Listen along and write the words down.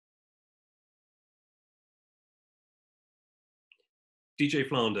DJ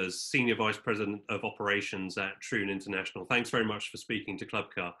Flanders, Senior Vice President of Operations at Troon International. Thanks very much for speaking to Club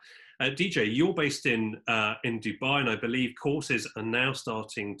Car. DJ, you're based in Dubai, and I believe courses are now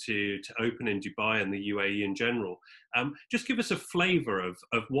starting to open in Dubai and the UAE in general. Just give us a flavour of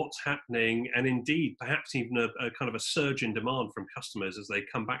what's happening, and indeed perhaps even a kind of a surge in demand from customers as they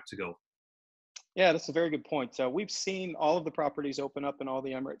come back to golf. Yeah, that's a very good point. We've seen all of the properties open up in all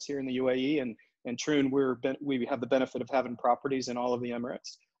the Emirates here in the UAE, and Troon, we have the benefit of having properties in all of the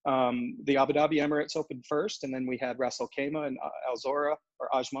Emirates. The Abu Dhabi Emirates opened first, and then we had Ras Al Khaimah and Al Zora or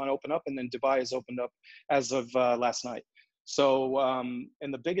Ajman open up, and then Dubai has opened up as of last night. So,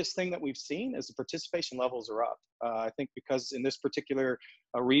 and the biggest thing that we've seen is the participation levels are up. I think because in this particular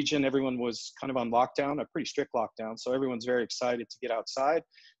region, everyone was kind of on lockdown, a pretty strict lockdown. So everyone's very excited to get outside.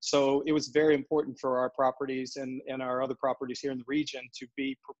 So it was very important for our properties and our other properties here in the region to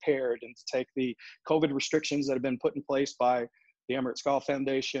be prepared and to take the COVID restrictions that have been put in place by the Emirates Golf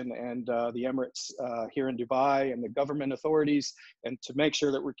Foundation and the Emirates here in Dubai and the government authorities, and to make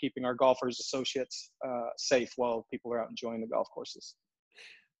sure that we're keeping our golfers associates safe while people are out enjoying the golf courses.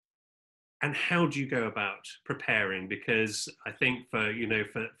 And how do you go about preparing? Because I think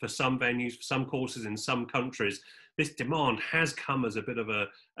for some venues, for some courses in some countries, this demand has come as a bit of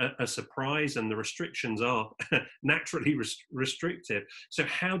a surprise, and the restrictions are naturally restrictive. So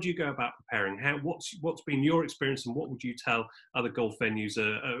how do you go about preparing? What's been your experience, and what would you tell other golf venues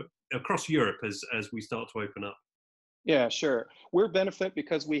across Europe as we start to open up? Yeah, sure. We're benefit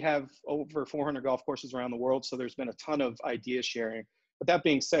because we have over 400 golf courses around the world, so there's been a ton of idea sharing. But that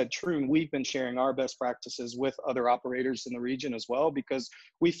being said, Troon, we've been sharing our best practices with other operators in the region as well, because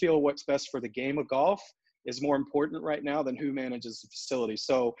we feel what's best for the game of golf is more important right now than who manages the facility.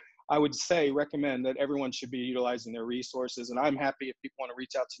 So I would recommend that everyone should be utilizing their resources. And I'm happy if people want to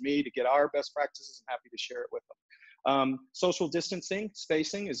reach out to me to get our best practices. I'm happy to share it with them. Social distancing,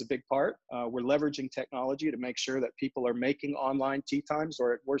 spacing is a big part. We're leveraging technology to make sure that people are making online tee times,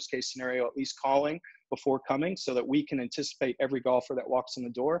 or at worst case scenario, at least calling before coming, so that we can anticipate every golfer that walks in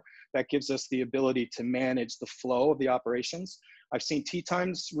the door. That gives us the ability to manage the flow of the operations. I've seen tee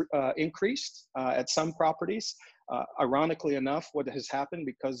times increased at some properties. Ironically enough, what has happened,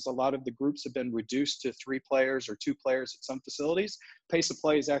 because a lot of the groups have been reduced to 3 players or 2 players at some facilities, pace of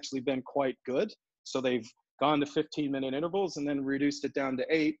play has actually been quite good. So they've gone to 15-minute intervals and then reduced it down to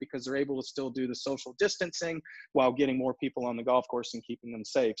 8, because they're able to still do the social distancing while getting more people on the golf course and keeping them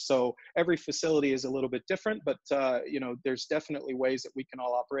safe. So every facility is a little bit different, but there's definitely ways that we can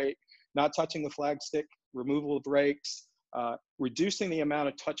all operate. Not touching the flag stick, removal of rakes, reducing the amount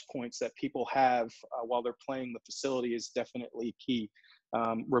of touch points that people have while they're playing the facility is definitely key.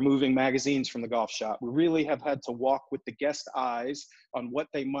 Removing magazines from the golf shop. We really have had to walk with the guest eyes on what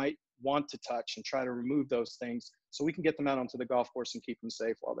they might want to touch and try to remove those things so we can get them out onto the golf course and keep them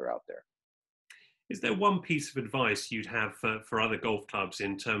safe while they're out there. Is there one piece of advice you'd have for other golf clubs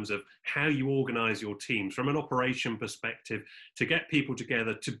in terms of how you organise your teams from an operation perspective to get people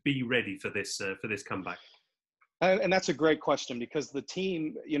together to be ready for this comeback? And that's a great question, because the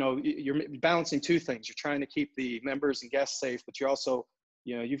team, you're balancing 2 things. You're trying to keep the members and guests safe, but you're also,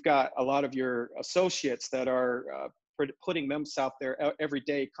 you've got a lot of your associates that are putting themselves out there every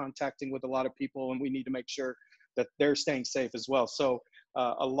day, contacting with a lot of people, and we need to make sure that they're staying safe as well. So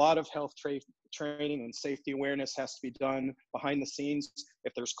a lot of health training and safety awareness has to be done behind the scenes.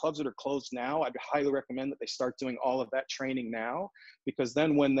 If there's clubs that are closed now, I'd highly recommend that they start doing all of that training now, because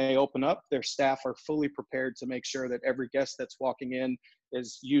then when they open up, their staff are fully prepared to make sure that every guest that's walking in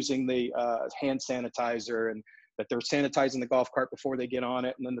is using the hand sanitizer, and that they're sanitizing the golf cart before they get on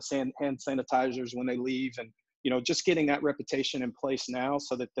it, and then the hand sanitizers when they leave, and just getting that reputation in place now,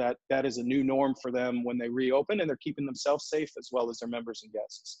 so that is a new norm for them when they reopen, and they're keeping themselves safe as well as their members and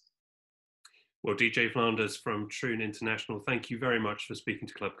guests. Well, DJ Flanders from Troon International, thank you very much for speaking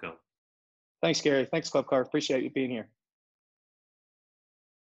to Club Car. Thanks, Gary. Thanks, Club Car. Appreciate you being here.